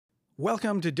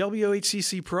Welcome to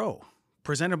WHCC Pro,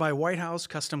 presented by White House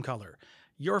Custom Color,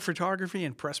 your photography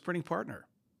and press printing partner.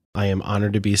 I am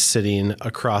honored to be sitting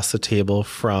across the table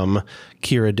from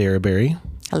Kira Derryberry.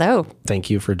 Hello.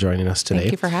 Thank you for joining us today.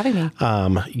 Thank you for having me.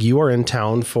 You are in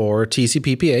town for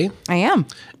TCPPA. I am.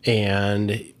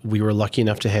 And we were lucky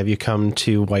enough to have you come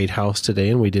to White House today,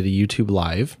 and we did a YouTube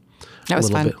Live. That was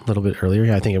fun. A little bit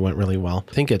earlier. I think it went really well.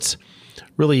 I think it's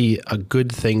really a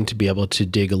good thing to be able to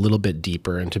dig a little bit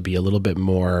deeper and to be a little bit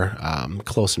more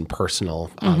close and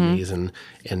personal on these, and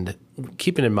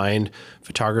keeping in mind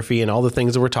photography and all the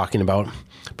things that we're talking about,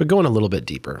 but going a little bit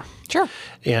deeper. Sure.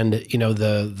 And you know,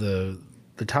 the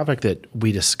topic that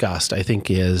we discussed, I think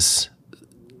is,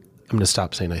 I'm going to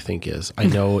stop saying I think is, I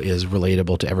know is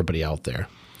relatable to everybody out there.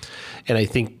 And I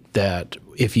think that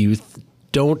if you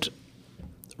don't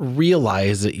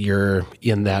realize that you're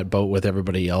in that boat with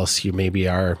everybody else, you maybe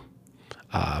are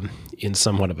in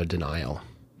somewhat of a denial.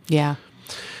 Yeah.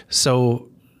 So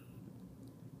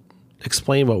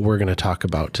explain what we're going to talk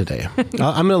about today. I'm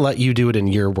going to let you do it in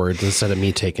your words instead of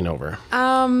me taking over.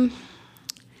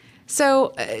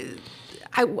 So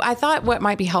I thought what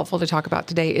might be helpful to talk about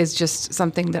today is just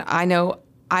something that I know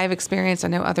I've experienced. I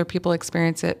know other people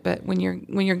experience it, but when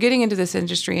you're getting into this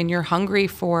industry and you're hungry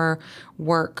for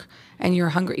work, and you're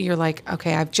hungry, you're like,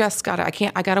 okay, I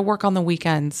got to work on the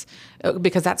weekends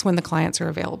because that's when the clients are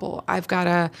available. I've got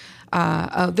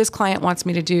to, this client wants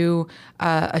me to do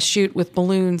a shoot with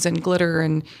balloons and glitter,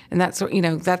 and that's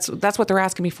what they're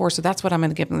asking me for. So that's what I'm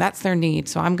going to give them. That's their need.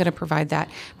 So I'm going to provide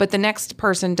that. But the next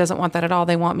person doesn't want that at all.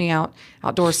 They want me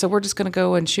outdoors. So we're just going to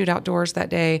go and shoot outdoors that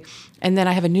day. And then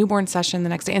I have a newborn session the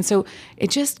next day. And so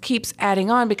it just keeps adding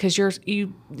on because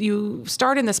you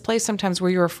start in this place sometimes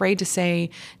where you're afraid to say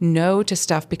no to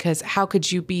stuff, because how could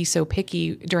you be so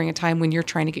picky during a time when you're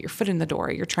trying to get your foot in the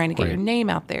door, you're trying to get your name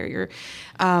out there,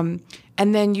 and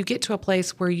then you get to a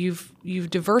place where you've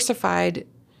diversified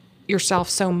yourself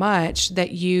so much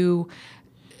that you're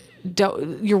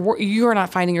not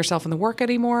finding yourself in the work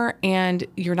anymore, and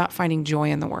you're not finding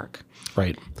joy in the work.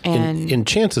 Right. And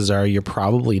chances are you're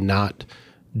probably not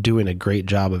doing a great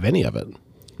job of any of it.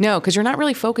 No, because you're not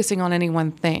really focusing on any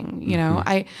one thing. You know,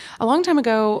 a long time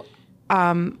ago,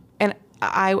 and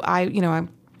I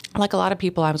like a lot of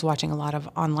people, I was watching a lot of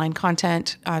online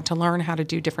content to learn how to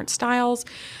do different styles.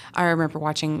 I remember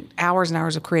watching hours and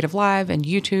hours of Creative Live and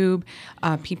YouTube,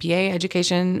 PPA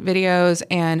education videos,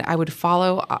 and I would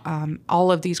follow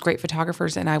all of these great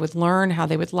photographers, and I would learn how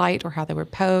they would light or how they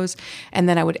would pose, and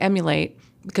then I would emulate,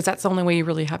 because that's the only way you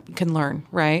really can learn,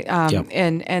 right? Yep.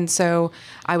 And so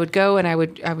I would go and I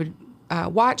would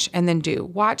watch and then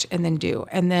do.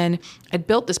 And then I'd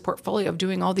built this portfolio of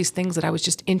doing all these things that I was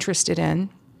just interested in.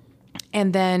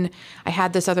 And then I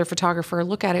had this other photographer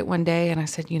look at it one day, and I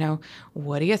said,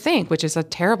 what do you think? Which is a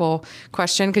terrible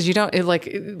question, because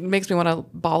it makes me want to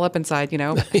ball up inside,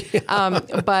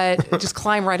 but just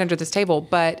climb right under this table.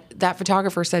 But that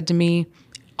photographer said to me,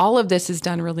 all of this is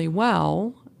done really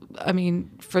well. I mean,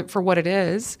 for what it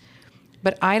is,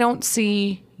 but I don't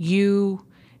see you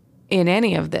in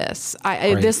any of this.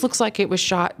 This looks like it was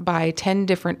shot by 10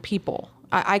 different people.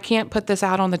 I can't put this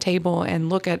out on the table and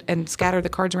look at and scatter the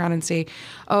cards around and say,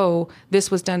 oh, this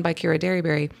was done by Kira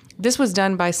Derryberry. This was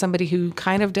done by somebody who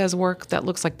kind of does work that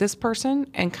looks like this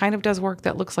person and kind of does work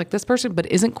that looks like this person,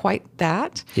 but isn't quite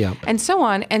that. Yeah. And so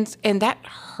on. And that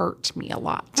hurt me a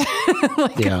lot.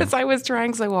 Because I was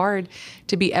trying so hard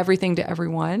to be everything to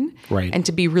everyone. Right. And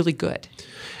to be really good.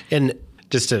 And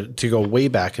just to go way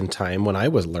back in time when I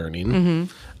was learning,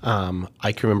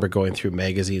 I can remember going through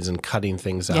magazines and cutting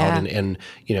things out and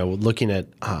looking at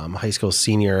high school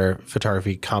senior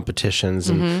photography competitions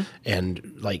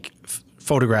and like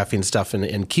photographing stuff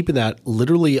and keeping that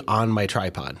literally on my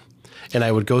tripod. And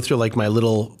I would go through like my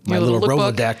little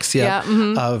Rolodex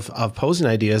of posing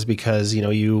ideas, because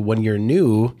when you're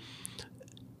new,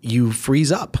 you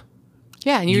freeze up.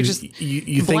 Yeah, and you just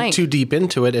you think too deep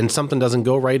into it, and something doesn't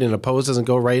go right, and a pose doesn't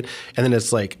go right, and then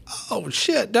it's like, oh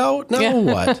shit, no,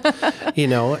 what,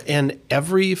 And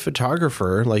every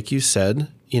photographer, like you said,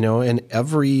 and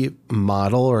every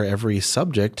model or every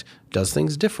subject does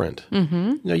things different.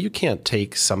 You can't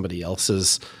take somebody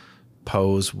else's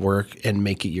pose work and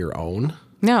make it your own.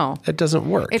 No, that doesn't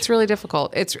work. It's really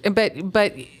difficult.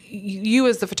 But you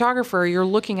as the photographer, you're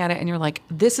looking at it and you're like,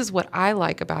 this is what I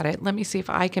like about it. Let me see if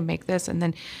I can make this. And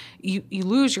then you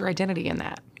lose your identity in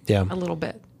that a little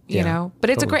bit, you know, but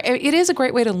it is a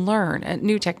great way to learn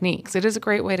new techniques. It is a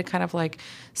great way to kind of like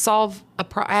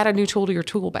add a new tool to your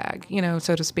tool bag,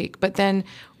 so to speak. But then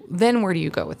where do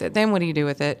you go with it? Then what do you do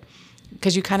with it?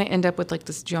 Because you kind of end up with like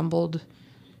this jumbled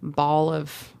ball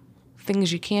of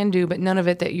things you can do, but none of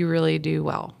it that you really do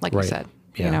well, like you said.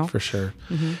 Yeah, you know? for sure.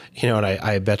 You know, and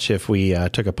I bet you if we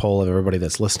took a poll of everybody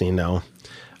that's listening now,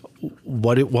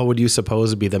 what would you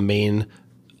suppose would be the main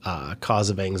cause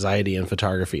of anxiety in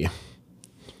photography?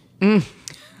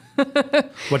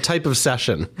 What type of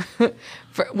session?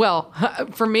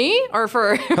 For me or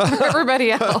for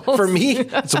everybody else? For me,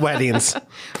 it's weddings.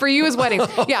 For you, it's weddings.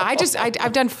 Yeah,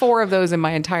 I've done 4 of those in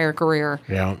my entire career.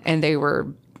 Yeah. And they were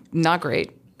not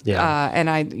great. Yeah. And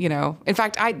in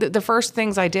fact, the first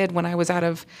things I did when I was out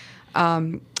of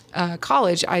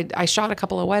college, I shot a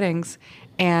couple of weddings,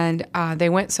 and they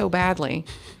went so badly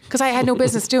because I had no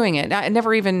business doing it. I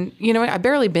never even, I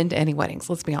barely been to any weddings,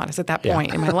 let's be honest, at that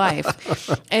point in my life.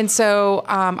 And so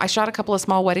I shot a couple of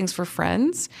small weddings for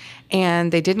friends,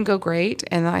 and they didn't go great.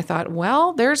 And I thought,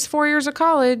 well, there's 4 years of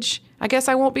college. I guess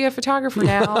I won't be a photographer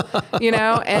now,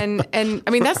 and I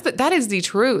mean, that is the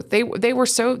truth. They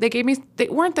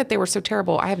weren't that they were so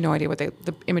terrible. I have no idea what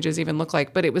the images even look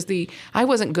like, but it was I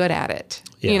wasn't good at it,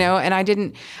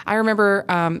 and I remember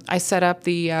I set up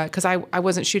cause I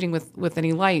wasn't shooting with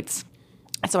any lights.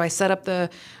 So I set up the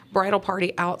bridal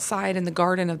party outside in the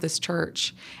garden of this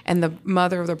church, and the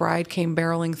mother of the bride came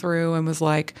barreling through and was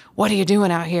like, "What are you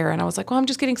doing out here?" And I was like, "Well, I'm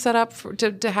just getting set up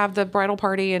to have the bridal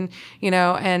party." And she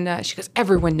goes,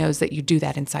 "Everyone knows that you do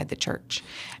that inside the church."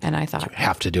 And I thought, you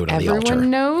have to do it on the altar. Everyone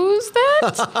knows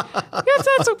that?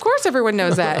 Yes, of course everyone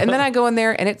knows that. And then I go in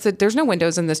there, and there's no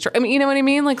windows in this church. I mean, you know what I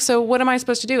mean? Like, so what am I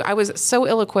supposed to do? I was so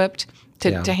ill-equipped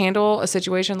to handle a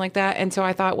situation like that. And so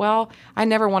I thought, well, I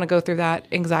never want to go through that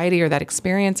anxiety or that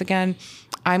experience again.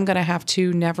 I'm going to have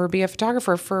to never be a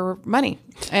photographer for money.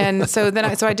 And so then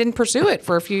I didn't pursue it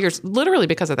for a few years, literally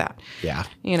because of that. Yeah.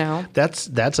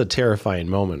 That's a terrifying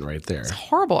moment right there. It's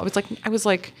horrible. I was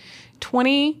like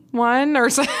 21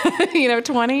 or so,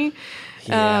 20.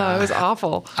 Yeah. It was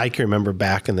awful. I can remember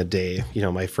back in the day,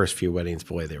 my first few weddings,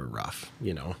 boy, they were rough,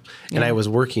 and I was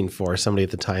working for somebody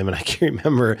at the time, and I can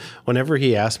remember whenever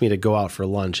he asked me to go out for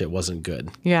lunch, it wasn't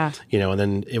good. Yeah. And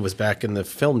then it was back in the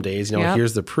film days,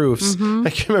 here's the proofs.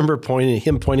 I can remember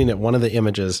pointing at one of the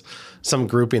images, some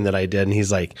grouping that I did, and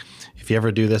he's like, "If you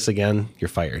ever do this again, you're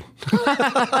fired."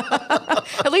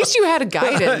 At least you had a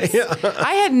guidance.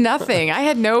 I had nothing. I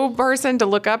had no person to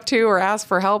look up to or ask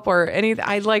for help or anything.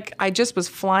 I just was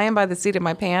flying by the seat of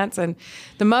my pants. And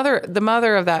the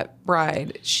mother of that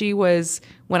bride, she was,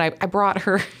 when I brought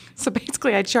her, so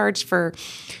basically I charged for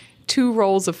 2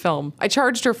 rolls of film. I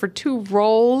charged her for 2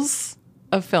 rolls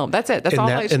of film. That's it.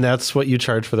 And that's what you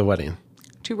charged for the wedding?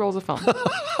 2 rolls of film.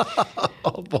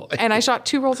 Oh boy. And I shot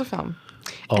 2 rolls of film.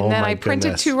 And then I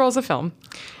printed 2 rolls of film.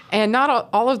 And not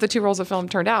all of the 2 rolls of film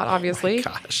turned out, obviously. Oh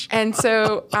my gosh. And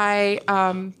so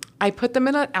I put them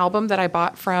in an album that I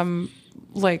bought from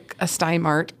like a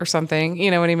Steinmart or something,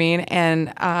 you know what I mean? And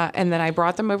then I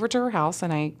brought them over to her house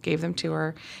and I gave them to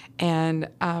her. And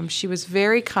she was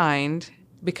very kind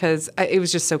because it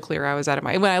was just so clear I was out of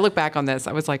my. When I look back on this,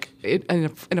 I was like in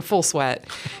a full sweat,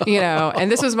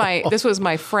 And this was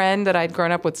my friend that I'd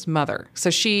grown up with's mother, so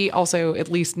she also at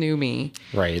least knew me,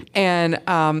 right? And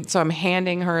so I'm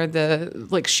handing her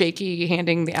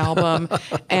handing the album,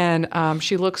 and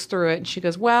she looks through it and she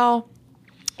goes, "Well,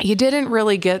 you didn't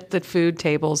really get the food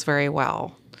tables very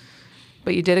well,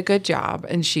 but you did a good job."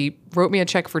 And she wrote me a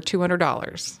check for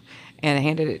 $200. And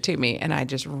handed it to me, and I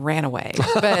just ran away.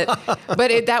 But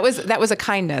that was a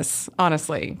kindness,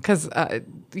 honestly, because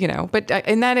But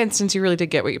in that instance, you really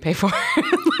did get what you pay for.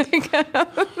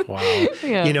 Wow.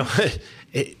 Yeah.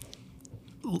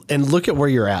 And look at where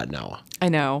you're at now. I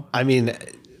know. I mean,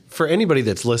 for anybody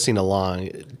that's listening along,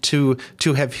 to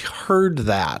have heard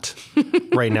that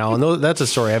right now, and that's a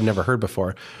story I've never heard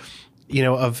before.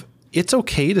 Of it's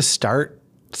okay to start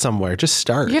somewhere. Just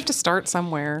start. You have to start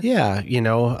somewhere. Yeah.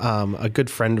 A good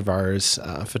friend of ours,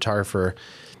 a photographer,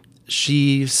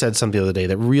 she said something the other day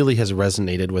that really has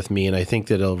resonated with me, and I think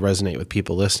that it'll resonate with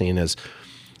people listening, is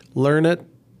learn it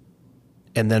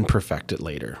and then perfect it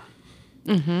later.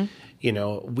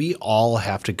 Mm-hmm. We all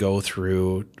have to go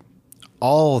through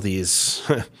all these,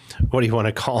 what do you want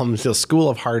to call them? The school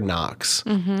of hard knocks,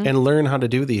 and learn how to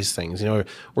do these things.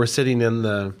 We're sitting in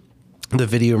the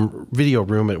video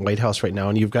room at White House right now,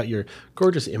 and you've got your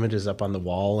gorgeous images up on the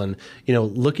wall, and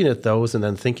looking at those and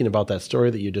then thinking about that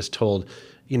story that you just told,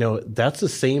 that's the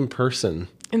same person.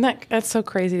 And that's so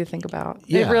crazy to think about.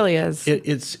 Yeah, it really is.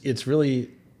 It's really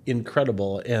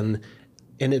incredible, and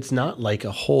And it's not like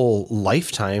a whole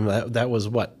lifetime. That was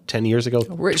what, 10 years ago,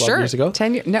 12 years ago?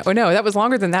 10 years. No, that was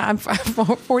longer than that. I'm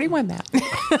 41 now.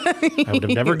 I would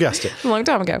have never guessed it. A long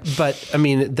time ago. But I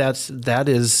mean, that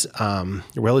is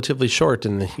relatively short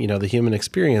in the human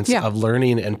experience of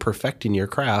learning and perfecting your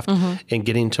craft and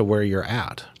getting to where you're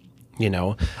at.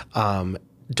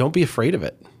 Don't be afraid of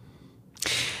it.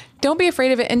 Don't be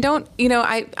afraid of it, and don't.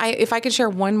 I if I could share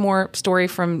one more story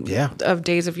from of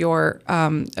days of yore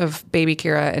of baby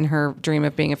Kira and her dream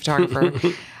of being a photographer.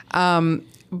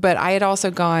 But I had also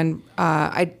gone.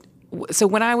 So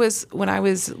when I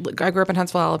grew up in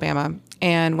Huntsville, Alabama,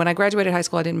 and when I graduated high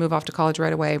school, I didn't move off to college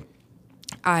right away.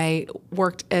 I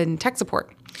worked in tech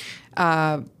support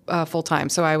full time.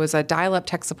 So I was a dial-up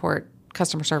tech support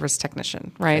customer service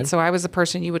technician, right? Okay. So I was the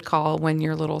person you would call when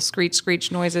your little screech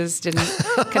noises didn't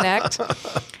connect.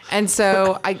 And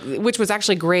so which was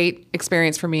actually great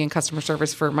experience for me in customer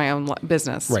service for my own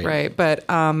business, right? But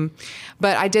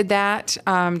I did that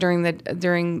during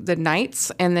the nights,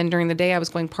 and then during the day I was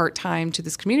going part-time to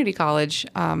this community college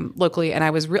locally, and I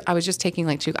was just taking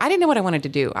I didn't know what I wanted to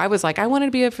do. I was like, I wanted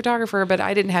to be a photographer, but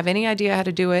I didn't have any idea how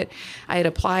to do it. I had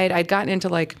applied, I'd gotten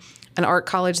into an art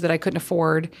college that I couldn't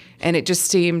afford, and it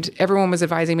just seemed everyone was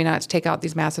advising me not to take out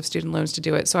these massive student loans to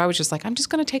do it. So I was just like, I'm just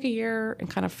going to take a year and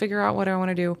kind of figure out what I want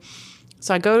to do.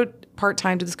 So I go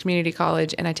part-time to this community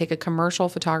college, and I take a commercial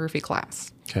photography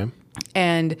class. Okay.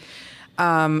 And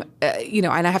and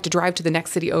I have to drive to the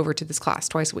next city over to this class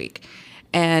twice a week.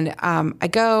 And I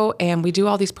go, and we do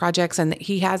all these projects, and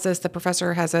the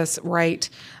professor has us write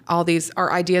all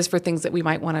our ideas for things that we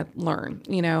might want to learn,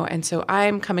 And so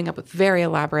I'm coming up with very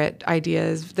elaborate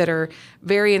ideas that are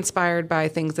very inspired by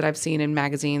things that I've seen in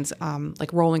magazines,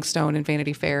 like Rolling Stone and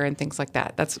Vanity Fair and things like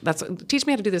that. That's teach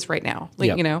me how to do this right now,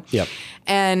 Yep.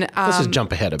 And let's just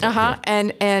jump ahead a bit.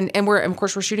 And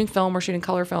we're shooting film. We're shooting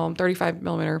color film, 35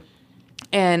 millimeter,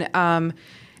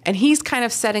 and he's kind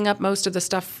of setting up most of the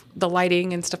stuff, the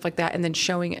lighting and stuff like that, and then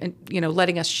showing and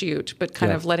letting us shoot, but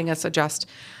kind of letting us adjust.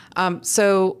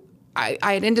 So I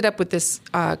had ended up with this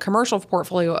commercial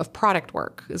portfolio of product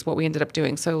work is what we ended up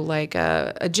doing. So like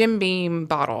a Jim Beam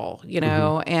bottle,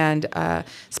 and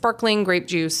sparkling grape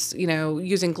juice,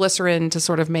 using glycerin to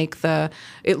sort of make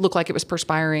it look like it was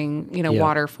perspiring,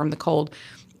 water from the cold,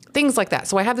 things like that.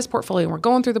 So I have this portfolio, and we're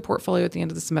going through the portfolio at the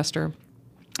end of the semester.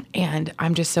 And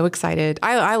I'm just so excited.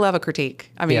 I love a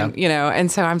critique. I mean,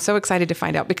 and so I'm so excited to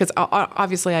find out, because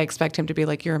obviously I expect him to be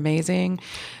like, you're amazing.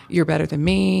 You're better than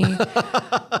me.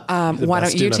 Why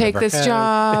don't you take this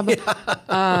job?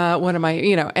 What am I,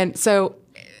 and so,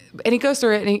 and he goes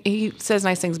through it, and he says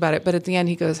nice things about it. But at the end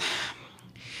he goes,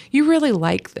 you really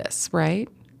like this, right?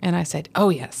 And I said, oh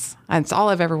yes. That's all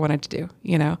I've ever wanted to do,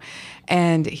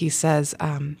 And he says,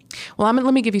 well,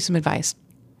 let me give you some advice.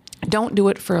 Don't do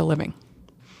it for a living.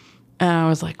 And I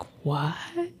was like, what?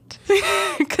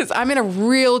 Because I'm in a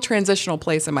real transitional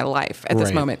place in my life at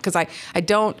this moment, because I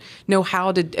don't know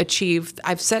how to achieve.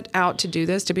 I've set out to do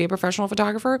this, to be a professional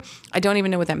photographer. I don't even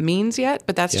know what that means yet,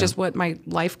 but that's just what my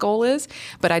life goal is.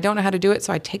 But I don't know how to do it,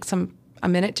 so I take a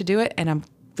minute to do it, and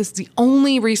this is the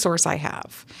only resource I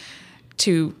have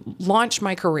to launch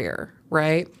my career,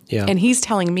 right? Yeah. And he's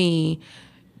telling me,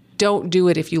 don't do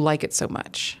it if you like it so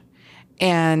much.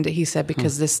 And he said,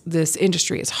 because this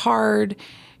industry is hard,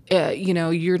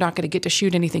 you're not going to get to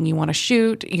shoot anything you want to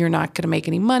shoot. You're not going to make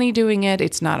any money doing it.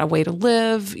 It's not a way to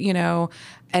live,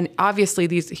 And obviously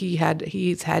he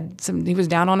was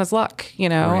down on his luck,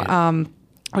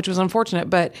 which was unfortunate.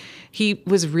 But he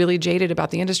was really jaded about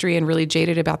the industry, and really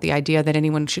jaded about the idea that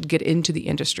anyone should get into the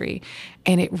industry.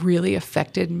 And it really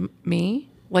affected me.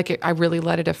 I really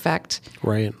let it affect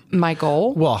my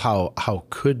goal. Well, how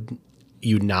could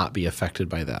you not be affected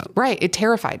by that? Right. It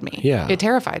terrified me. Yeah. It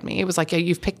terrified me. It was like,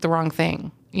 you've picked the wrong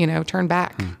thing, turn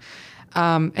back.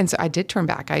 And so I did turn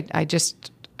back. I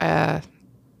just, I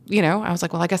was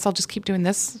like, well, I guess I'll just keep doing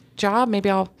this job.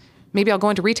 Maybe I'll go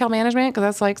into retail management, because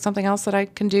that's like something else that I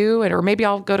can do. Or maybe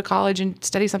I'll go to college and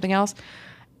study something else.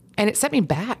 And it set me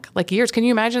back years. Can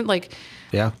you imagine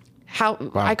how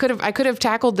I could have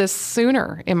tackled this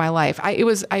sooner in my life? It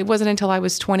wasn't until I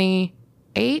was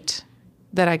 28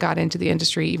 that I got into the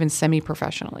industry, even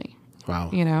semi-professionally.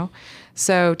 Wow.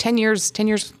 So 10 years,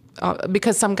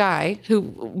 because some guy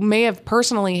who may have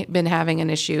personally been having an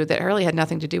issue that really had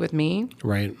nothing to do with me.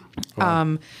 Right.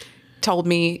 Wow. Told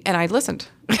me, and I listened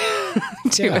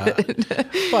to it.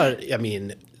 But I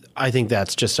mean, I think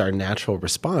that's just our natural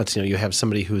response. You have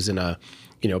somebody who's in a,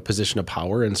 position of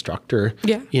power, instructor,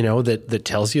 that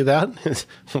tells you that.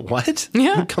 What?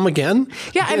 Yeah. Come again?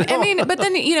 Yeah. I mean, but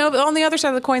then, on the other side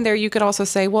of the coin there, you could also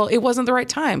say, well, it wasn't the right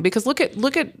time, because look at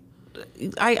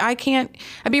I can't,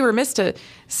 I'd be remiss to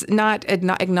not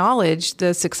acknowledge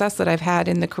the success that I've had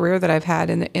in the career that I've had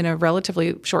in a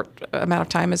relatively short amount of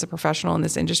time as a professional in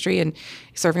this industry and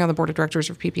serving on the board of directors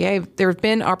of PPA. There have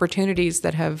been opportunities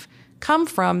that have come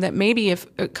from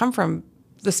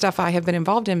the stuff I have been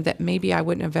involved in that maybe I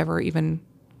wouldn't have ever even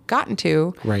gotten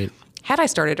to. Right. Had I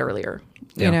started earlier,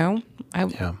 Yeah.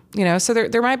 you know, so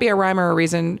there might be a rhyme or a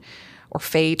reason or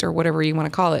fate or whatever you want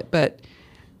to call it. But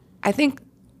I think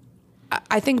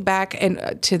back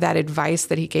to that advice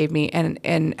that he gave me and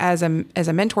as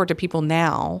a mentor to people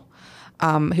now,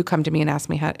 who come to me and ask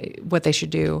me what they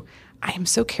should do, I am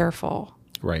so careful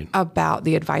about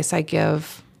the advice I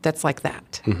give. That's like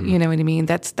that. Mm-hmm. You know what I mean?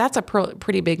 That's a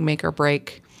pretty big make or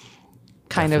break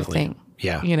kind of thing.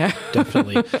 Yeah. You know?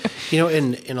 Definitely. You know,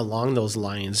 and along those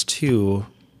lines too,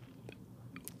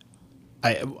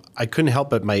 I couldn't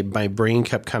help but my brain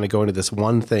kept kind of going to this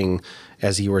one thing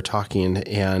as you were talking,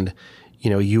 and you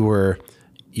know, you were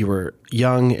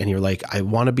young and you're like, I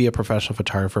want to be a professional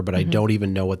photographer, but I don't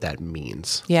even know what that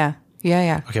means. Yeah.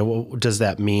 Okay. Well, does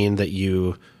that mean that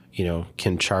you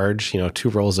can charge, 2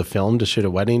 rolls of film to shoot a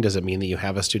wedding? Does it mean that you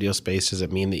have a studio space? Does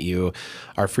it mean that you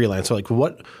are freelance? So like,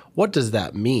 what does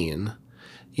that mean?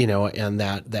 And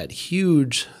that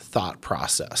huge thought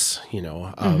process,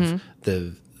 of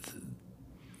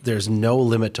there's no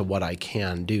limit to what I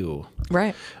can do.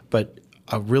 Right. But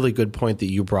a really good point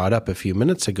that you brought up a few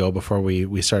minutes ago before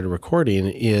we started recording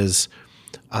is,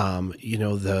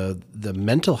 the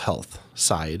mental health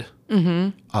side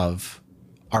of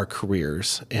our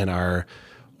careers and our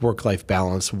work-life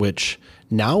balance, which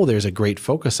now there's a great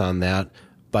focus on that,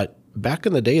 but back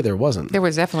in the day there wasn't. There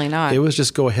was definitely not. It was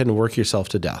just go ahead and work yourself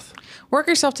to death. Work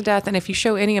yourself to death, and if you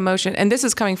show any emotion, and this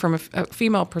is coming from a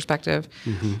female perspective,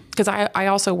 because I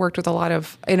also worked with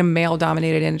in a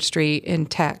male-dominated industry in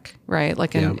tech, right?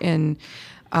 Like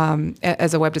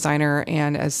as a web designer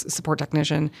and as a support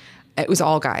technician, it was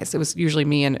all guys. It was usually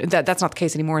me, and that's not the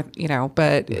case anymore,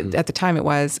 but at the time it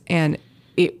was, and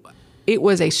it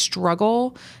was a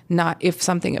struggle, not if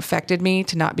something affected me,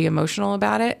 to not be emotional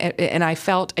about it, and I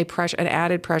felt an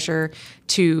added pressure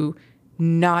to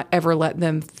not ever let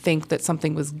them think that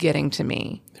something was getting to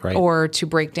me, right, or to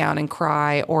break down and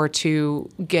cry, or to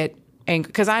get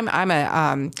angry. Because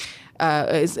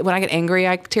when I get angry,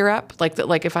 I tear up.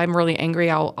 Like if I'm really angry,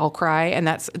 I'll cry, and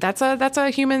that's a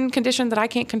human condition that I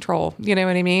can't control. You know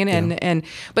what I mean?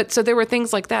 But so there were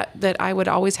things like that I would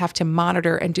always have to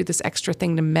monitor and do this extra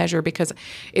thing to measure, because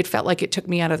it felt like it took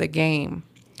me out of the game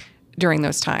during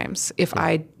those times if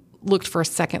I looked for a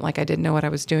second like I didn't know what I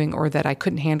was doing, or that I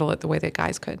couldn't handle it the way that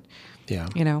guys could. Yeah.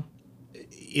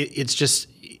 It's just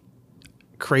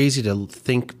crazy to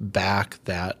think back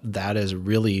that is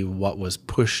really what was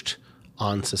pushed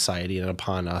on society and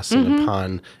upon us and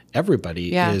upon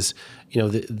everybody. Is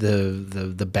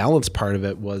the balance part of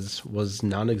it was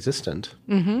non-existent.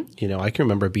 I can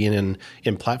remember being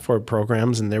in platform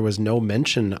programs, and there was no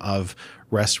mention of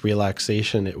rest,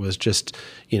 relaxation. It was just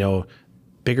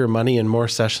bigger money and more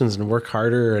sessions and work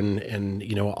harder and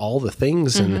all the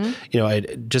things. And I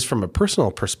just from a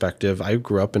personal perspective, I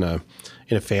grew up in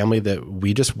a family that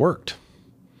we just worked.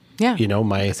 Yeah.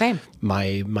 Same.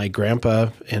 My grandpa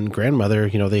and grandmother,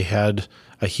 they had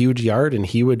a huge yard, and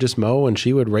he would just mow and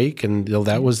she would rake, and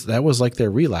that was like their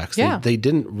relax. Yeah. They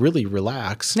didn't really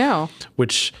relax. No.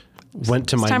 Which went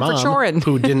to my mom, choring.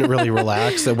 who didn't really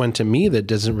relax. That went to me, that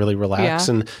doesn't really relax.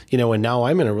 Yeah. And and now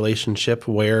I'm in a relationship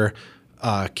where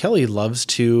Kelly loves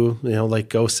to,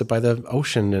 go sit by the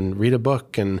ocean and read a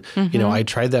book. And, I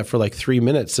tried that for like 3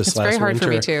 minutes this last winter. It's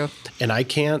very hard for me too. And I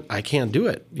can't do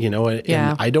it,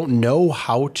 and I don't know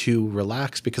how to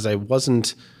relax because I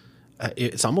wasn't,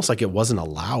 it's almost like it wasn't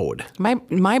allowed.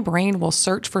 My brain will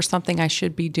search for something I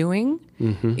should be doing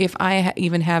if I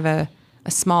even have a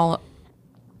small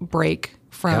break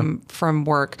from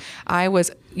work. I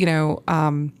was,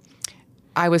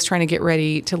 I was trying to get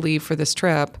ready to leave for this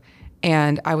trip,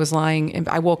 and I was lying, and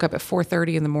I woke up at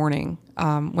 4:30 in the morning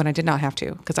when I did not have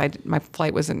to, because my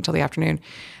flight wasn't until the afternoon.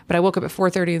 But I woke up at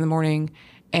 4:30 in the morning,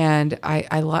 and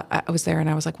I was there, and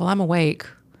I was like, well, I'm awake.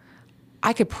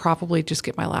 I could probably just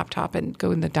get my laptop and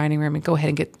go in the dining room and go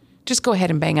ahead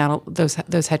and bang out those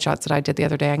headshots that I did the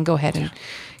other day. I can go ahead and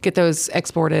get those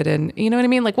exported, and you know what I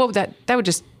mean? Like, what would that would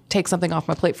just take something off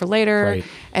my plate for later. Right.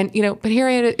 And, but here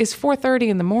it is 4:30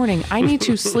 in the morning. I need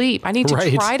to sleep. I need to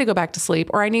try to go back to sleep,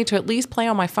 or I need to at least play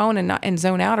on my phone and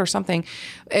zone out or something.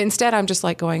 Instead, I'm just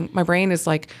like my brain is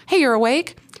like, hey, you're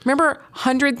awake? Remember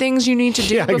 100 things you need to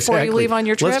do before you leave on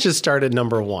your trip? Let's just start at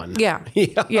number 1. Yeah.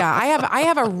 I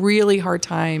have a really hard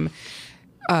time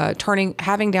having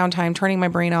downtime, turning my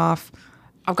brain off,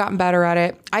 I've gotten better at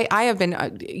it. I have been,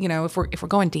 if we're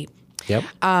going deep, Yep.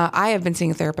 I have been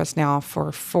seeing a therapist now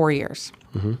for 4 years.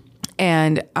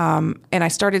 And I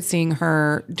started seeing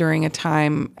her during a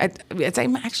time,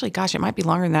 actually, gosh, it might be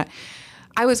longer than that.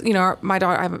 I was, my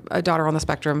daughter, I have a daughter on the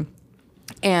spectrum,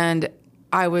 and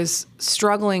I was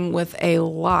struggling with a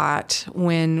lot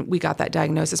when we got that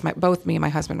diagnosis. Both me and my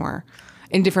husband were,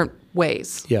 in different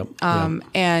ways. Yep.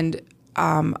 And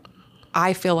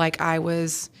I feel like I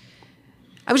was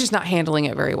just not handling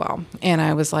it very well. And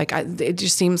I was like, it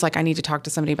just seems like I need to talk to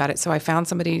somebody about it. So I found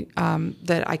somebody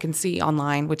that I can see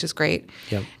online, which is great.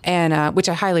 Yep. And which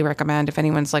I highly recommend if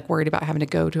anyone's like worried about having to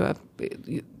go to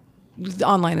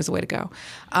online is the way to go.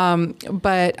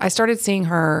 But I started seeing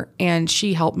her, and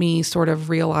she helped me sort of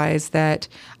realize that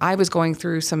I was going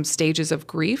through some stages of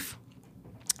grief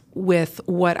with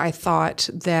what I thought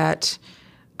that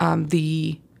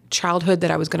the childhood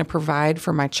that I was going to provide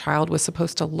for my child was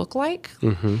supposed to look like,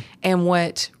 and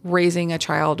what raising a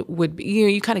child would be.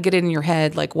 You kind of get it in your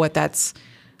head, like what that's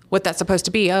supposed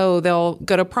to be. Oh, they'll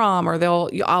go to prom, or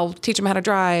I'll teach them how to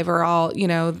drive, or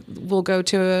we'll go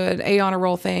to an A honor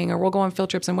roll thing, or we'll go on field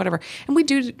trips and whatever. And we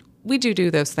do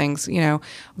those things,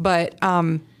 but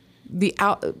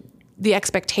the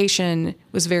expectation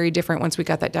was very different once we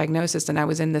got that diagnosis, and I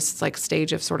was in this like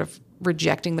stage of sort of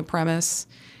rejecting the premise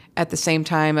at the same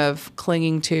time of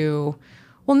clinging to,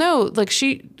 well, no,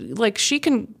 she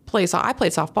can play. I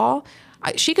played softball.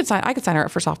 I could sign her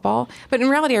up for softball, but in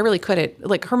reality, I really couldn't.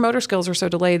 Like, her motor skills are so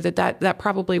delayed that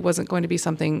probably wasn't going to be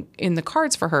something in the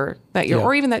cards for her that year,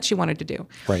 or even that she wanted to do.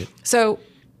 Right. So,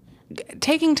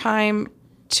 taking time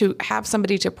to have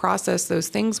somebody to process those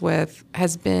things with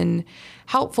has been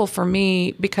helpful for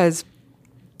me, because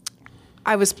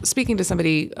I was speaking to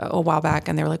somebody a while back,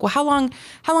 and they were like, well, how long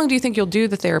do you think you'll do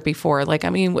the therapy for? Like, I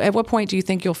mean, at what point do you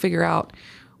think you'll figure out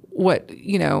what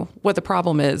the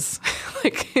problem is?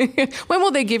 Like, when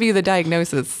will they give you the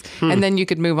diagnosis and then you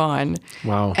could move on?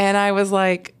 Wow. And I was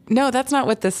like, no, that's not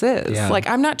what this is. Yeah. Like,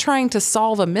 I'm not trying to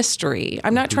solve a mystery.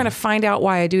 I'm not trying to find out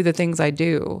why I do the things I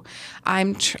do.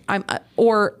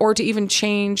 Or to even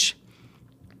change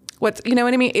what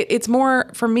I mean? It's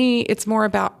more, for me, it's more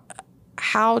about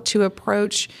how to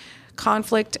approach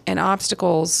conflict and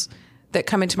obstacles that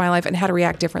come into my life and how to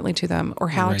react differently to them, or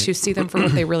how to see them for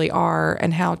what they really are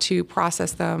and how to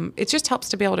process them. It just helps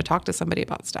to be able to talk to somebody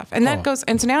about stuff. And that goes,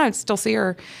 and so now I still see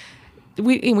her.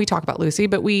 We talk about Lucy,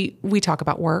 but we talk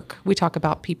about work. We talk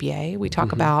about PPA. We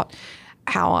talk about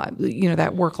how,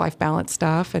 that work-life balance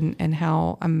stuff and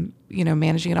how I'm,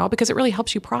 managing it all, because it really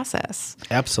helps you process.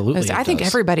 Absolutely. I think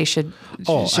everybody should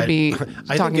be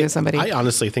talking to somebody. I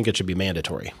honestly think it should be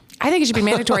mandatory. I think it should be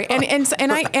mandatory. and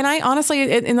I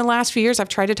honestly, in the last few years, I've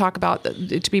tried to talk about,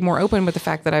 to be more open with the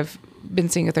fact that I've been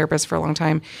seeing a therapist for a long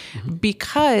time,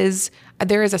 because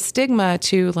there is a stigma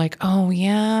to like, oh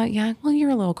yeah, well, you're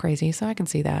a little crazy, so I can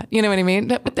see that. You know what I mean?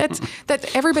 But that's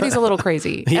everybody's a little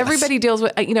crazy. Yes. Everybody deals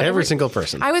with, every single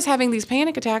person. I was having these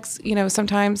panic attacks,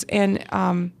 sometimes, and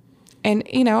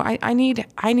I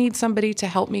need somebody to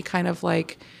help me kind of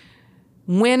like,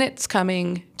 when it's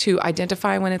coming, to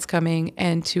identify when it's coming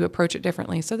and to approach it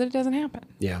differently so that it doesn't happen.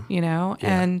 Yeah.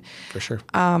 And for sure.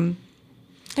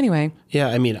 Anyway. Yeah.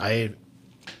 I mean,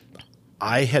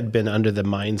 I had been under the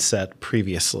mindset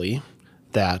previously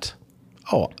that,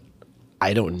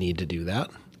 I don't need to do that.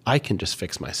 I can just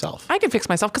fix myself. I can fix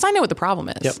myself because I know what the problem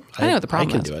is. Yep. I know what the problem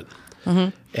is. I can do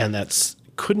it. And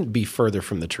couldn't be further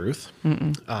from the truth.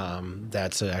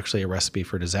 That's actually a recipe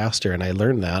for disaster. And I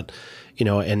learned that,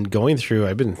 and going through,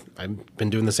 I've been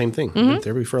doing the same thing. I've been in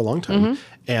therapy for a long time,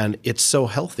 and it's so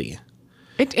healthy.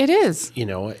 It is,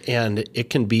 and it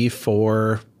can be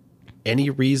for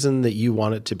any reason that you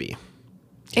want it to be.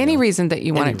 Any reason that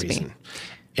you want it to be.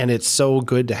 And it's so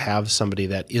good to have somebody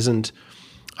that isn't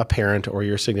a parent or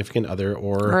your significant other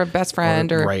or a best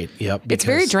friend right. Yep. It's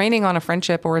very draining on a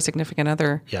friendship or a significant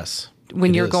other. Yes.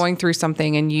 When you're going through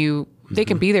something and they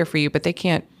can be there for you, but they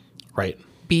can't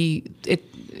be it.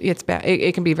 It's bad.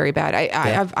 It can be very bad.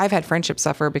 I've had friendships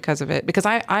suffer because of it, because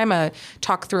I'm a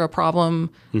talk through a problem.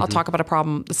 I'll talk about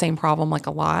the same problem, like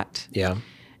a lot. Yeah.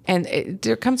 And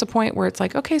there comes a point where it's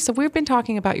like, okay, so we've been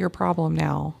talking about your problem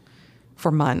now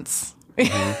for months.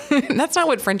 That's not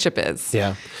what friendship is.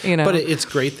 Yeah. But it's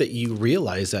great that you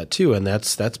realize that too. And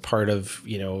that's part of,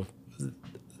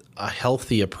 a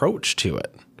healthy approach to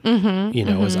it.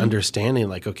 Is understanding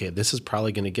like, okay, this is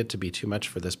probably going to get to be too much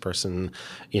for this person,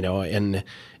 and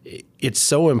it's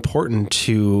so important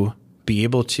to be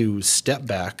able to step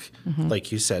back,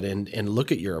 like you said, and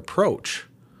look at your approach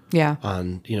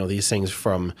on, these things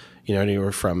from,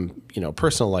 anywhere from,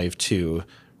 personal life to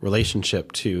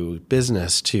relationship to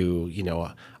business to,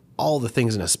 all the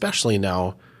things. And especially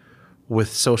now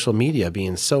with social media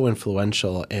being so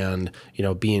influential and,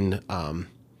 being how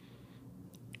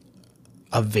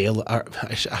do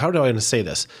I want to say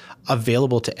this?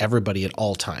 Available to everybody at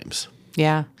all times.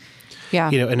 Yeah. Yeah.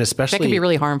 And especially that can be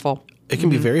really harmful. It can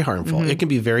be very harmful. It can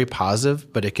be very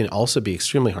positive, but it can also be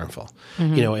extremely harmful.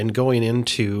 And going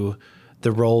into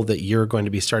the role that you're going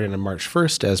to be starting on March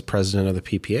 1st as president of the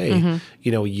PPA,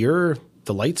 you're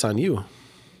the light's on you.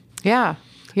 Yeah.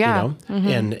 Yeah.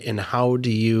 And how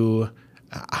do you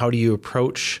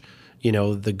approach,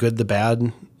 the good, the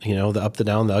bad, the up, the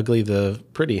down, the ugly, the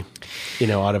pretty,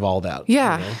 out of all that?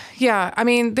 Yeah. Yeah. I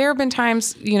mean, there have been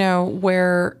times,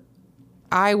 where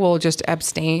I will just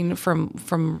abstain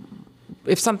from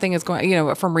if something is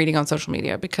going, from reading on social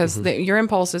media, because your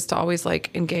impulse is to always like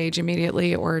engage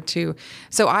immediately or to,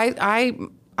 so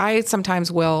I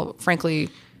sometimes will, frankly,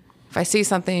 if I see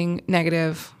something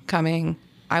negative coming,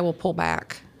 I will pull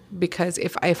back, because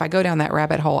if I go down that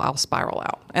rabbit hole, I'll spiral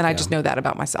out. And I just know that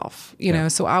about myself,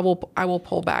 so I will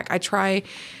pull back. I try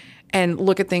and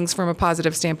look at things from a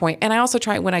positive standpoint. And I also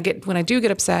try, when I do get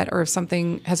upset, or if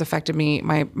something has affected me,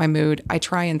 my mood, I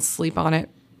try and sleep on it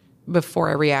before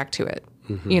I react to it.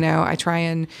 I try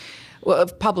and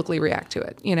publicly react to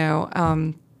it,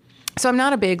 so I'm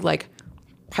not a big like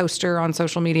poster on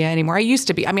social media anymore. I used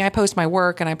to be. I mean, I post my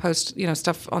work and I post,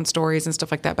 stuff on stories and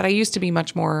stuff like that, but I used to be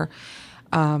much more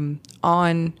on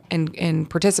and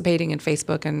participating in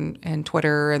Facebook and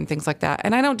Twitter and things like that.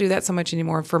 And I don't do that so much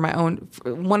anymore for my own.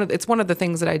 It's one of the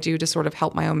things that I do to sort of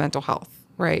help my own mental health,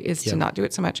 right? Is to not do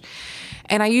it so much.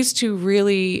 And I used to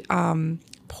really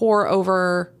pour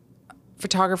over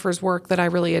photographers' work that I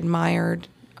really admired.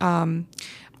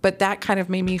 But that kind of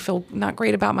made me feel not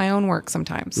great about my own work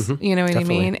sometimes. You know what I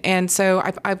mean? And so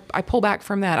I pull back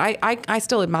from that. I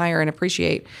still admire and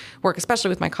appreciate work, especially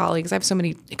with my colleagues. I have so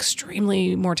many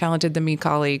extremely more talented than me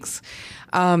colleagues,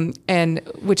 and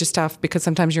which is tough, because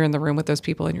sometimes you're in the room with those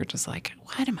people and you're just like,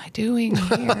 what am I doing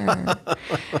here?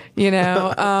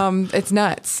 It's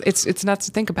nuts. It's nuts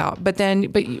to think about. But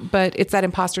it's that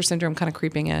imposter syndrome kind of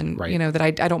creeping in, right. That I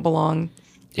don't belong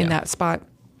in that spot.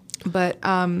 But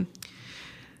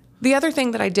the other thing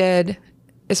that I did,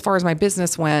 as far as my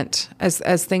business went,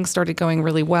 as things started going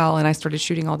really well and I started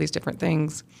shooting all these different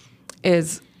things,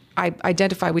 is I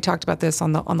identified, we talked about this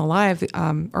on the live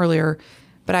earlier,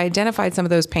 but I identified some of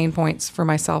those pain points for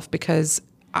myself, because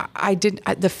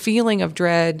the feeling of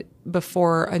dread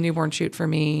before a newborn shoot for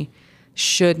me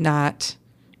I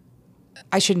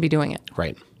shouldn't be doing it.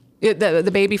 Right.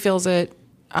 The baby feels it.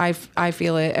 I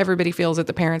feel it. Everybody feels it.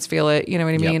 The parents feel it. You know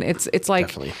what I mean? It's like,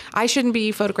 definitely. I shouldn't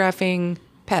be photographing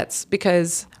pets,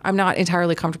 because I'm not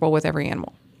entirely comfortable with every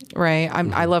animal, right?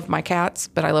 I love my cats,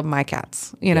 but I love my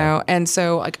cats, you know? And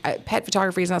so like pet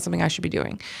photography is not something I should be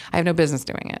doing. I have no business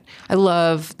doing it. I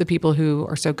love the people who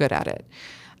are so good at it.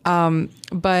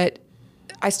 But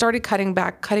I started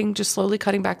just slowly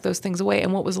cutting back those things away.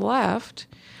 And what was left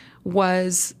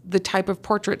was the type of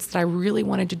portraits that I really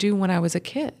wanted to do when I was a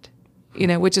kid.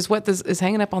 Which is what this is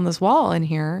hanging up on this wall in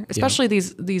here, especially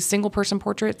these single person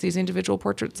portraits, these individual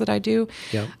portraits that I do,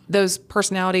 those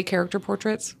personality character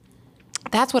portraits.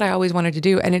 That's what I always wanted to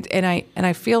do. And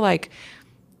I feel like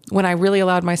when I really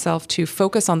allowed myself to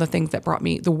focus on the things that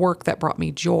the work that brought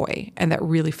me joy and that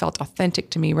really felt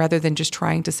authentic to me, rather than just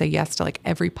trying to say yes to like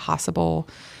every possible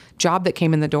job that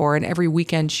came in the door and every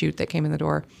weekend shoot that came in the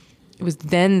door, it was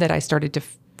then that I started to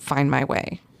find my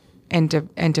way and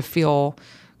to feel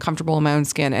comfortable in my own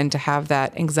skin and to have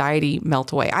that anxiety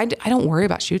melt away. I don't worry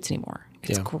about shoots anymore.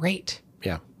 It's great.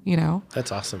 Yeah.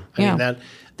 That's awesome. I mean,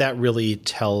 that really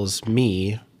tells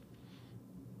me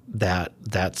that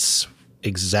that's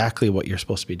exactly what you're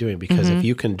supposed to be doing, because if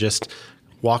you can just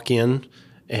walk in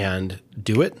and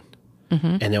do it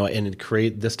and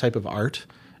create this type of art,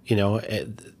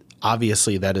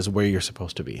 obviously that is where you're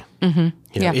supposed to be.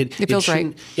 It feels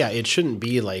right. Yeah. It shouldn't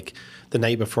be like the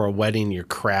night before a wedding, you're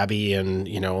crabby and,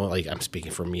 like I'm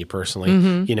speaking for me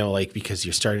personally, because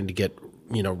you're starting to get,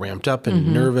 ramped up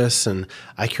and nervous. And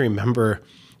I can remember,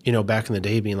 back in the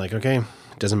day being like, okay,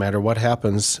 it doesn't matter what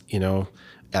happens,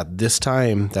 at this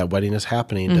time that wedding is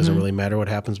happening. It doesn't really matter what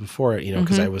happens before it,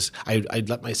 because I'd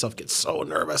let myself get so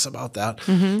nervous about that,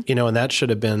 and that should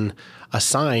have been a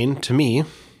sign to me.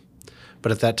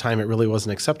 But at that time, it really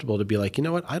wasn't acceptable to be like, you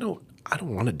know what? I don't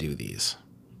want to do these.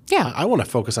 Yeah. I want to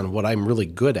focus on what I'm really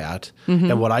good at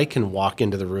and what I can walk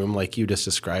into the room like you just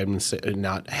described and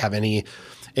not have any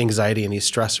anxiety, any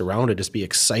stress around it. Just be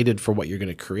excited for what you're going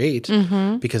to create,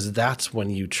 because that's when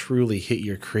you truly hit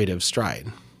your creative stride.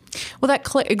 Well,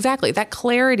 exactly that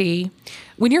clarity.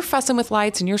 When you're fussing with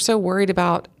lights and you're so worried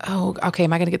about, oh, okay,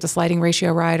 am I going to get this lighting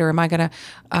ratio right, or am I going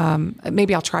to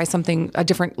maybe I'll try a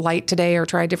different light today, or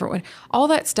try a different one. All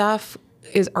that stuff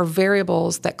are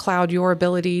variables that cloud your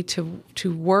ability to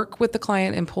work with the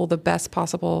client and pull the best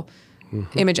possible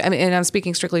image. I mean, and I'm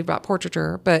speaking strictly about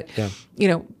portraiture, but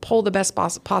pull the best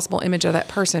possible image of that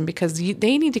person, because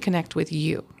they need to connect with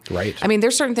you. Right. I mean,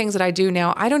 there's certain things that I do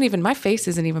now. My face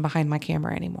isn't even behind my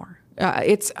camera anymore.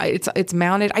 It's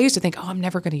mounted. I used to think, oh, I'm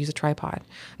never going to use a tripod.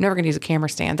 I'm never going to use a camera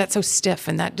stand. That's so stiff.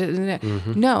 And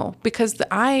no, because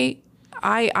I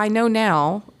know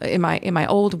now in my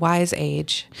old wise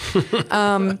age,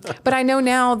 but I know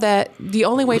now that the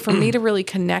only way for me to really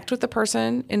connect with the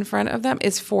person in front of them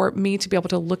is for me to be able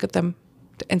to look at them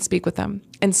and speak with them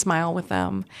and smile with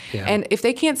them. Yeah. And if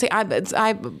they can't say,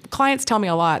 clients tell me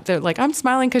a lot, they're like, I'm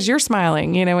smiling because you're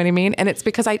smiling, you know what I mean? And it's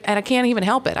because I can't even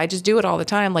help it. I just do it all the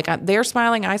time. Like they're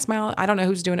smiling, I smile. I don't know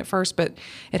who's doing it first, but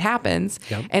it happens.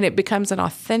 Yep. And it becomes an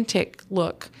authentic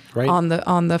look on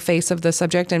the face of the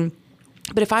subject.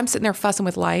 But if I'm sitting there fussing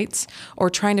with lights or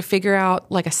trying to figure out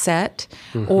like a set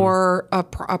or a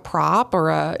prop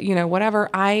or whatever,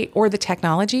 or the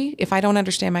technology, if I don't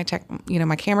understand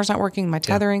my camera's not working, my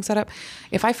tethering setup,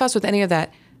 if I fuss with any of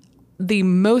that, the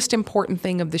most important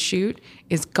thing of the shoot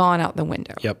is gone out the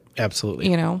window. Yep,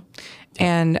 absolutely.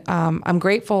 And I'm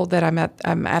grateful that I'm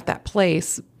at that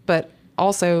place, but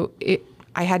also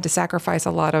I had to sacrifice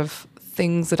a lot of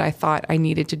things that I thought I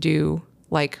needed to do,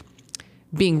 like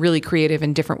being really creative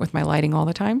and different with my lighting all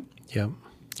the time. Yeah.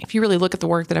 If you really look at the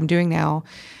work that I'm doing now,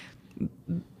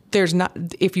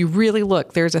 if you really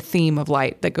look, there's a theme of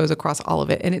light that goes across all of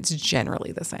it, and it's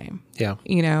generally the same. Yeah.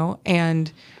 And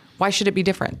why should it be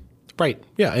different? Right.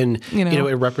 Yeah. And,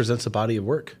 it represents a body of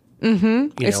work.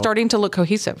 Mm-hmm. It's starting to look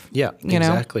cohesive. Yeah,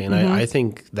 exactly. And I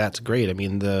think that's great. I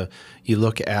mean, you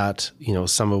look at,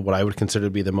 some of what I would consider to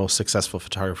be the most successful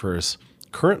photographers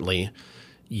currently,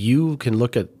 you can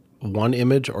look at one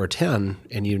image or 10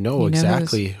 and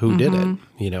exactly who did it,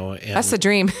 and that's the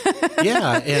dream.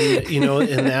 Yeah. And,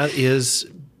 and that is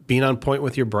being on point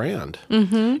with your brand.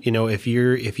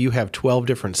 If you have 12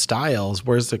 different styles,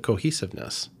 where's the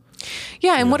cohesiveness?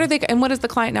 Yeah. And what is the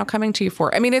client now coming to you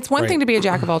for? I mean, it's one thing to be a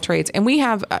jack of all trades, and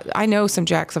I know some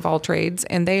jacks of all trades,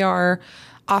 and they are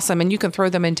awesome. And you can throw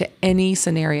them into any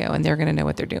scenario and they're going to know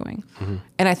what they're doing.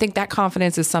 And I think that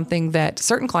confidence is something that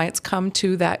certain clients come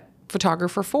to that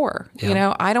photographer for.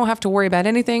 Yeah. I don't have to worry about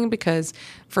anything because,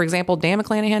 for example, Dan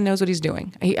McClanahan knows what he's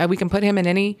doing. We can put him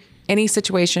in any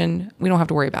situation. We don't have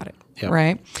to worry about it. Yep.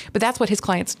 Right. But that's what his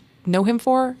clients know him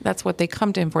for. That's what they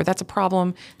come to him for. That's a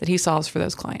problem that he solves for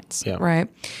those clients. Yep. Right.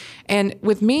 And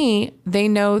with me, they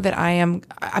know that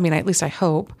at least I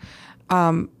hope,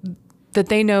 that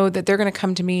they know that they're going to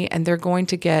come to me and they're going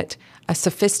to get a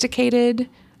sophisticated,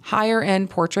 higher end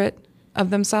portrait of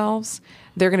themselves.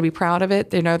 They're going to be proud of it.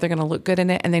 They know they're going to look good in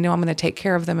it, and they know I'm going to take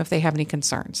care of them if they have any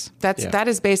concerns. That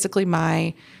is basically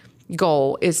my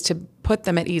goal, is to put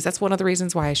them at ease. That's one of the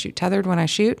reasons why I shoot tethered when I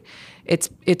shoot. It's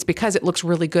because it looks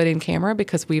really good in camera,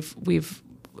 because we've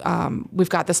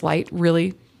got this light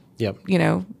really,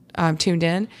 tuned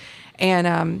in,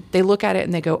 and they look at it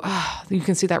and they go, oh, you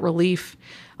can see that relief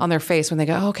on their face when they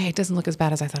go, oh, okay, it doesn't look as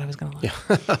bad as I thought it was going to look.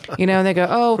 Yeah. And they go,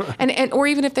 oh, and or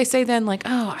even if they say then like,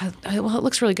 oh, well, it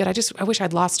looks really good. I wish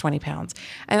I'd lost 20 pounds.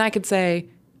 And I could say,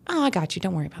 oh, I got you.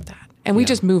 Don't worry about that. And we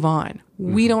just move on.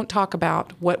 We don't talk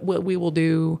about what we will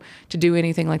do to do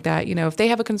anything like that. If they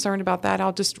have a concern about that,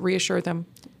 I'll just reassure them,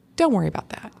 don't worry about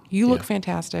that. You look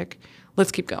fantastic.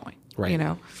 Let's keep going. Right.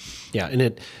 Yeah.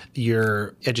 And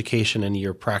your education and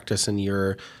your practice and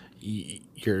your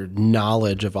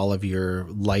knowledge of all of your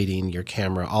lighting, your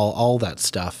camera, all that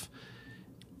stuff,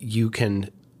 you've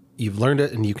learned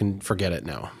it and you can forget it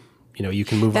now. You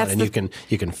can move on and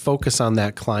you can focus on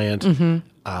that client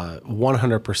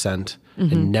 100%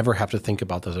 and never have to think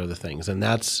about those other things. And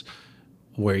that's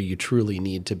where you truly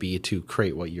need to be to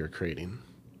create what you're creating.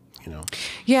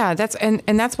 Yeah,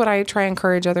 that's what I try to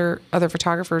encourage other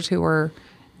photographers who are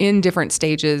in different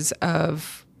stages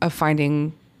of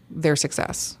finding their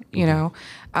success,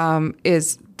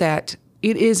 is that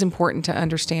it is important to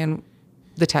understand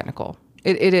the technical.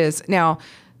 It is. Now,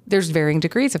 there's varying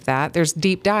degrees of that. There's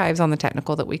deep dives on the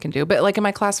technical that we can do. But like in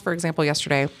my class, for example,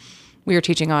 yesterday, I was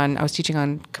teaching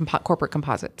on corporate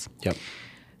composites. Yep.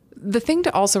 The thing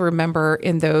to also remember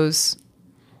in those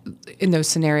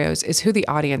scenarios is who the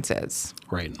audience is.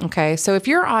 Right. Okay. So if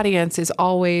your audience is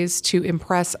always to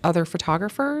impress other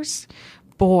photographers,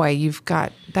 boy,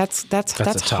 that's a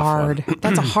tough hard.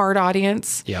 That's a hard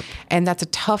audience. Yep. And that's a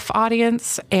tough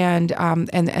audience and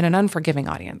an unforgiving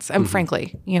audience. And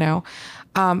frankly,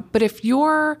 but if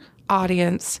your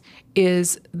audience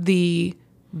is the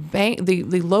bank,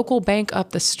 the local bank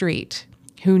up the street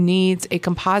who needs a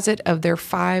composite of their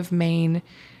 5 main,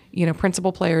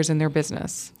 principal players in their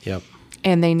business. Yep.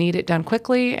 And they need it done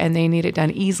quickly and they need it done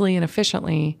easily and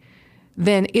efficiently,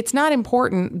 then it's not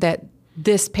important that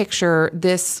this picture,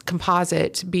 this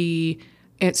composite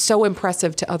it's so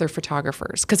impressive to other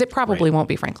photographers, because it probably won't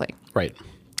be, frankly. Right.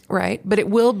 Right. But it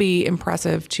will be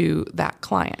impressive to that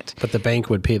client. But the bank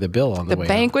would pay the bill on the way. The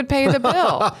bank would pay the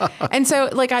bill. And so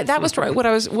that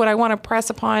was what I want to press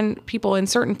upon people in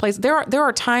certain places. There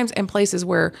are times and places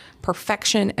where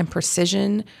perfection and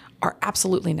precision are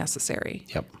absolutely necessary.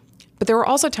 Yep. But there are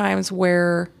also times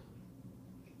where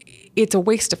it's a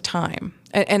waste of time.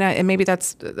 And maybe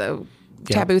that's a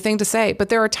taboo thing to say, but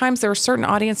there are certain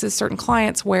audiences, certain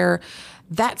clients where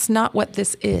that's not what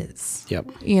this is. Yep.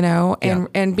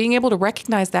 And being able to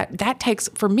recognize that takes,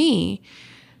 for me,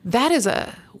 that is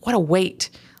what a weight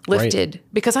lifted,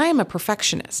 because I am a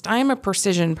perfectionist. I am a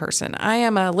precision person. I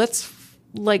am let's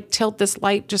tilt this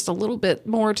light just a little bit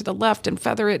more to the left and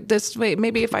feather it this way.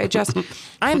 Maybe if I adjust,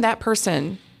 I'm that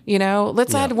person.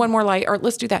 Let's add one more light, or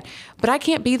let's do that. But I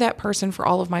can't be that person for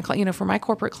all of my clients. For my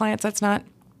corporate clients,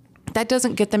 that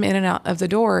doesn't get them in and out of the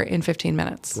door in 15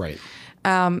 minutes. Right.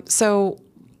 So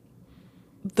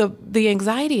the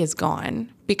anxiety is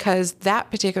gone, because that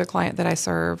particular client that I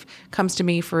serve comes to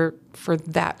me for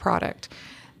that product.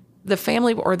 The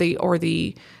family or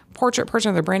the portrait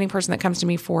person or the branding person that comes to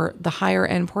me for the higher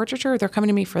end portraiture, they're coming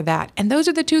to me for that. And those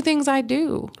are the 2 things I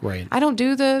do. Right. I don't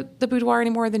do the boudoir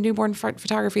anymore, the newborn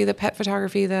photography, the pet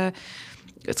photography,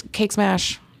 it's cake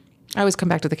smash. I always come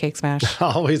back to the cake smash.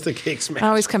 Always the cake smash. I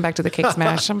always come back to the cake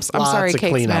smash. I'm sorry,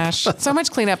 cake cleanup. smash. So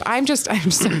much cleanup. I'm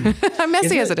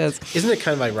messy as it is. Isn't it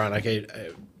kind of ironic?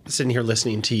 Sitting here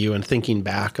listening to you and thinking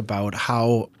back about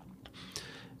how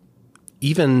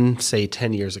even, say,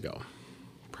 10 years ago,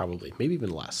 probably, maybe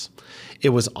even less, it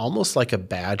was almost like a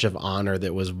badge of honor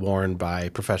that was worn by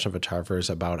professional photographers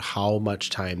about how much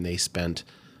time they spent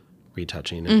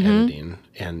retouching and editing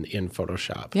and in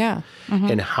Photoshop. Yeah.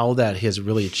 And how that has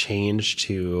really changed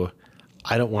to,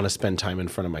 I don't want to spend time in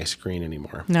front of my screen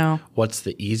anymore. No. What's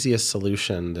the easiest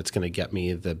solution that's going to get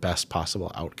me the best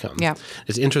possible outcome? Yeah.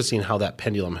 It's interesting how that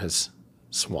pendulum has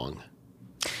swung.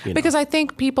 Because I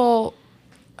think people,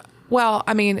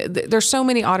 there's so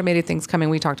many automated things coming.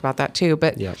 We talked about that too,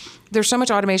 but there's so much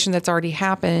automation that's already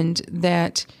happened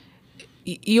that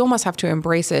you almost have to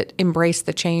embrace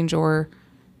the change or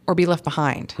be left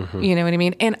behind. You know what I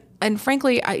mean? And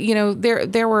frankly, I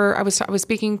was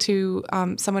speaking to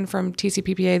someone from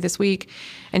TCPPA this week,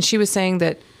 and she was saying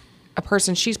that a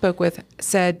person she spoke with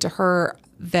said to her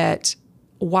that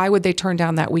why would they turn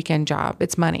down that weekend job?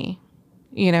 It's money.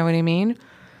 You know what I mean?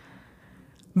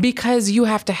 Because you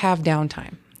have to have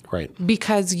downtime. Right.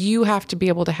 Because you have to be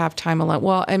able to have time alone.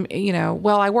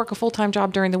 Well, I work a full-time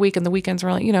job during the week, and the weekends are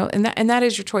and that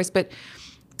is your choice. But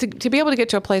to be able to get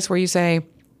to a place where you say,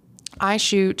 I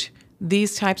shoot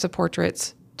these types of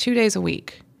portraits 2 days a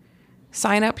week.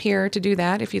 Sign up here to do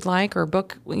that if you'd like, or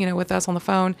book, with us on the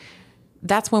phone.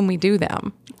 That's when we do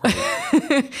them.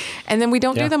 And then we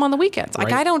don't do them on the weekends.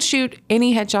 Like I don't shoot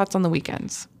any headshots on the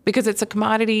weekends because it's a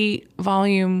commodity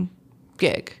volume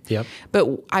gig. Yep. But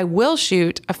I will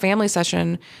shoot a family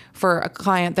session for a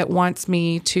client that wants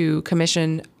me to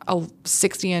commission a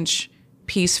 60-inch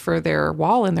piece for their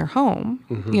wall in their home,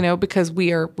 because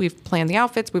we've planned the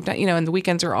outfits, we've done, and the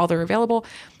weekends are all they're available.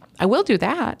 I will do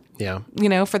that. Yeah.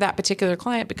 For that particular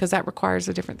client, because that requires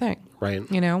a different thing. Right.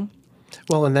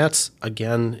 Well, and that's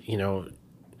again,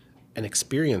 an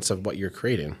experience of what you're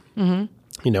creating.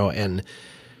 And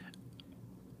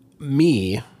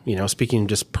me, speaking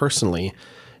just personally,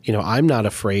 I'm not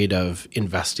afraid of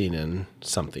investing in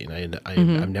something.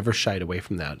 I've never shied away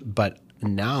from that. But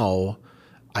now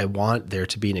I want there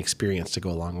to be an experience to go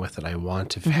along with it. I want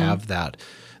to have that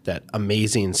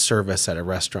amazing service at a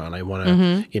restaurant. I want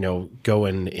to, go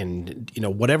and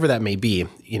whatever that may be,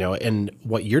 and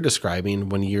what you're describing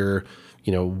when you're,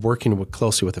 working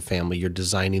closely with a family, you're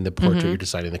designing the portrait, you're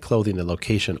designing the clothing, the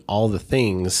location, all the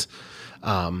things,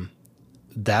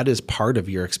 that is part of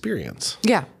your experience.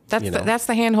 Yeah. That's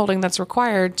the hand holding that's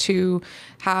required to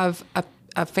have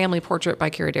a family portrait by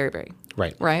Carrie Derryberry.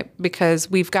 Right. Right.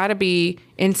 Because we've got to be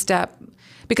in step,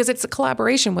 because it's a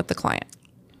collaboration with the client.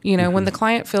 When the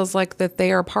client feels like that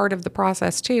they are part of the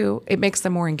process too, it makes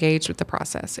them more engaged with the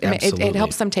process. It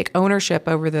helps them take ownership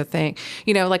over the thing.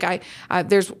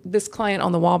 There's this client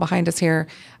on the wall behind us here.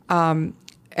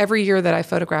 every year that I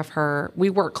photograph her, we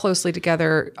work closely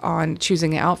together on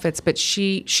choosing the outfits, but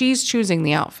she's choosing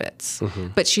the outfits,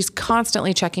 but she's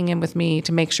constantly checking in with me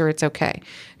to make sure it's okay,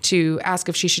 to ask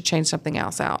if she should change something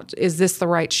else out. Is this the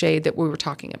right shade that we were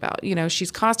talking about? You know,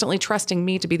 she's constantly trusting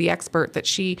me to be the expert, that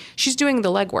she's doing the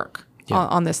legwork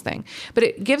on this thing, but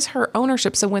it gives her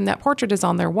ownership. So when that portrait is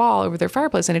on their wall over their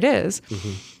fireplace, and it is,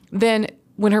 then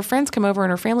when her friends come over and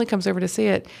her family comes over to see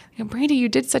it, Brandy, you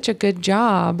did such a good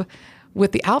job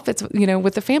with the outfits, you know,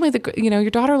 with the family, you know, your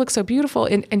daughter looks so beautiful,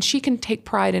 and she can take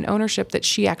pride and ownership that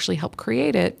she actually helped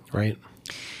create it. Right.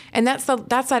 And that's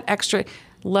that extra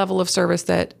level of service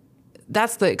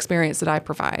that's the experience that I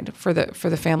provide for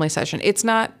the family session. It's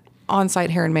not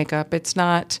on-site hair and makeup. It's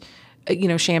not, you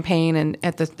know, champagne and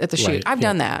at the shoot. Right. I've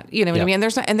done that, you know what I mean?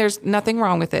 And there's nothing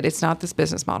wrong with it. It's not this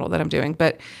business model that I'm doing,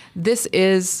 but this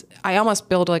is, I almost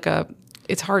build like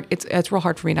it's hard. It's real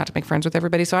hard for me not to make friends with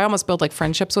everybody. So I almost build like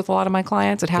friendships with a lot of my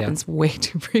clients. It happens way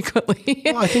too frequently.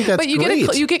 Well, I think that's but you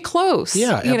great. you get close.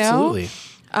 Yeah, you absolutely.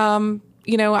 know?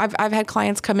 You know, I've had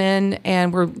clients come in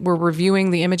and we're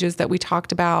reviewing the images that we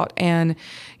talked about, and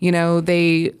you know,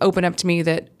 they open up to me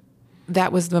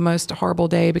that was the most horrible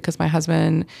day because my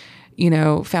husband, you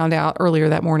know, found out earlier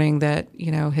that morning that,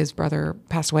 you know, his brother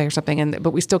passed away or something,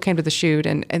 but we still came to the shoot,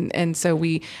 and so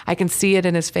I can see it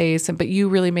in his face, but you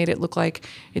really made it look like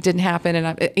it didn't happen,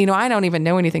 and I don't even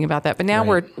know anything about that, but now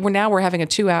we're having a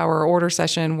 2-hour order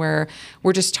session where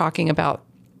we're just talking about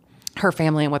her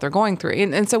family and what they're going through,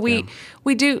 and so we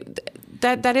do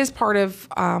that is part of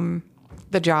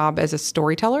the job as a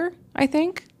storyteller. I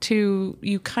think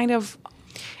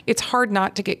it's hard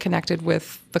not to get connected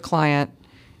with the client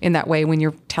in that way when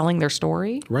you're telling their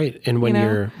story. Right. And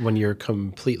when you're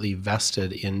completely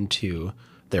vested into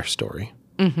their story.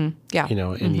 Yeah. You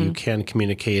know, and you can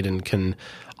communicate and can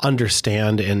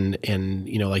understand and,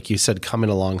 you know, like you said, coming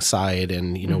alongside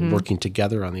and, you know, working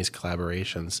together on these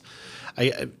collaborations.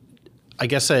 I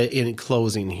guess in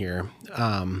closing here,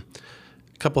 a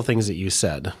couple of things that you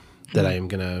said that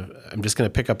I'm just gonna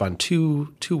pick up on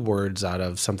two words out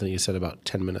of something you said about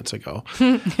 10 minutes ago.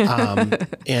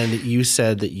 And you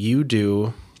said that you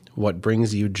do what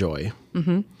brings you joy,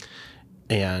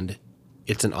 and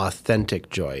it's an authentic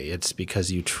joy. It's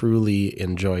because you truly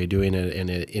enjoy doing it,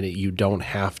 and you don't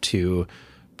have to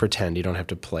pretend, you don't have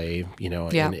to play, you know.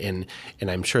 And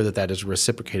I'm sure that is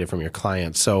reciprocated from your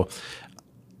clients. So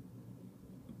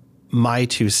my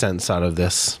 2 cents out of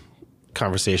this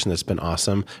conversation that's been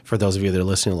awesome, for those of you that are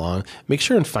listening along, make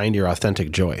sure and find your authentic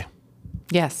joy.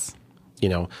 Yes. You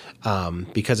know,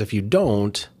 because if you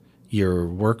don't, your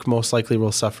work most likely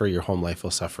will suffer, your home life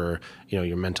will suffer, you know,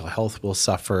 your mental health will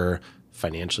suffer,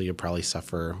 financially you'll probably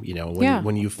suffer. You know,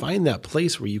 when you find that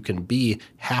place where you can be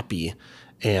happy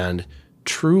and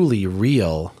truly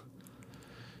real,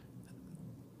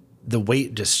 the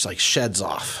weight just like sheds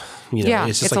off. You know,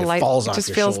 it's just like it falls off your shoulders.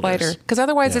 It just feels lighter, because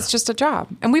otherwise it's just a job,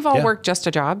 and we've all worked just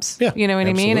a jobs. Yeah, you know what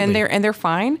absolutely. I mean? And they're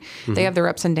fine. They have their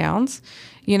ups and downs,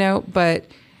 you know. But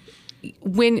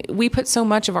when we put so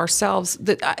much of ourselves,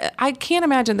 that I can't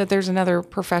imagine that there's another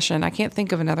profession. I can't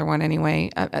think of another one anyway,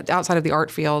 outside of the art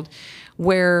field,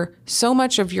 where so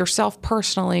much of yourself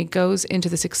personally goes into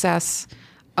the success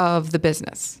of the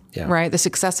business, right? The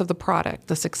success of the product,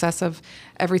 the success of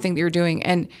everything that you're doing,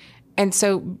 and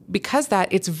so because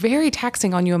it's very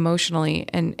taxing on you emotionally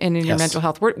and in your mental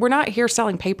health. We're not here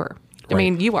selling paper. I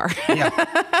mean, you are,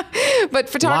 but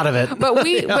photography, a lot of it.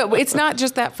 But it's not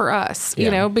just that for us, you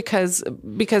know, because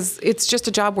it's just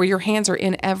a job where your hands are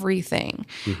in everything,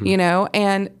 you know,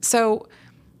 and so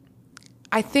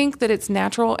I think that it's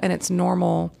natural and it's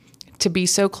normal to be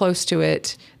so close to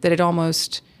it that it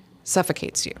almost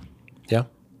suffocates you. Yeah.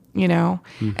 You know,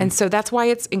 and so that's why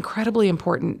it's incredibly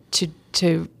important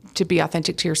to be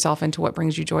authentic to yourself and to what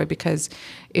brings you joy, because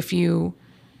if you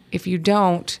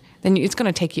don't, then it's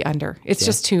going to take you under. It's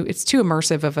just too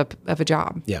immersive of a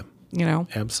job. Yeah. You know?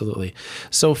 Absolutely.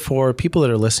 So for people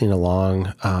that are listening along,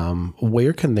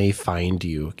 where can they find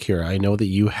you, Kira? I know that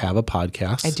you have a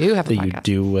podcast. I do have a podcast. That you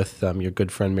do with your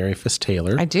good friend, Mary Fiss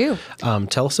Taylor. I do.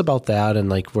 Tell us about that and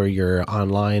like where you're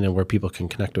online and where people can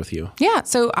connect with you. Yeah.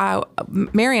 So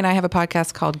Mary and I have a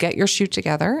podcast called Get Your Shoot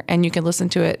Together, and you can listen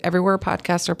to it everywhere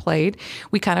podcasts are played.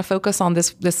 We kind of focus on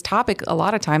this topic a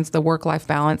lot of times, the work-life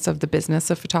balance of the business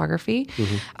of photography.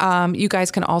 You guys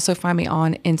can also find me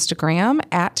on Instagram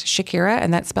at Shakira,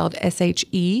 and that's spelled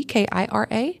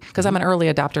Shekira, because I'm an early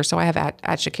adopter. So I have at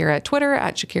Shakira at Twitter,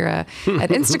 at Shakira at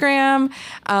Instagram.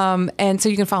 And so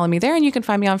you can follow me there, and you can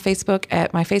find me on Facebook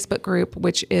at my Facebook group,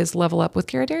 which is Level Up with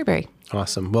Kira Derryberry.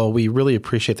 Awesome. Well, we really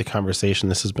appreciate the conversation.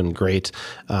 This has been great.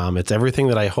 It's everything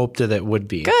that I hoped that it would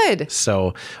be. Good.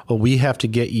 So, well, we have to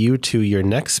get you to your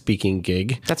next speaking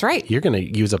gig. That's right. You're going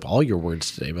to use up all your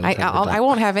words today. I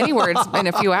won't have any words in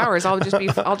a few hours. I'll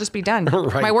just be done.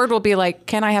 Right. My word will be like,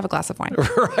 can I have a glass of wine?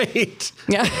 Right.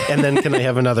 Yeah. And then can I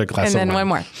have another glass of wine? And then one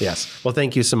more. Yes. Well,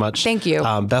 thank you so much. Thank you.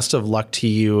 Best of luck to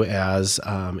you as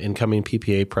incoming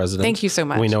PPA president. Thank you so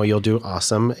much. We know you'll do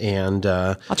awesome. And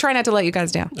I'll try not to let you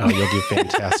guys down. you'll do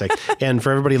fantastic. And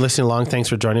for everybody listening along, thanks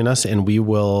for joining us, and we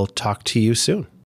will talk to you soon.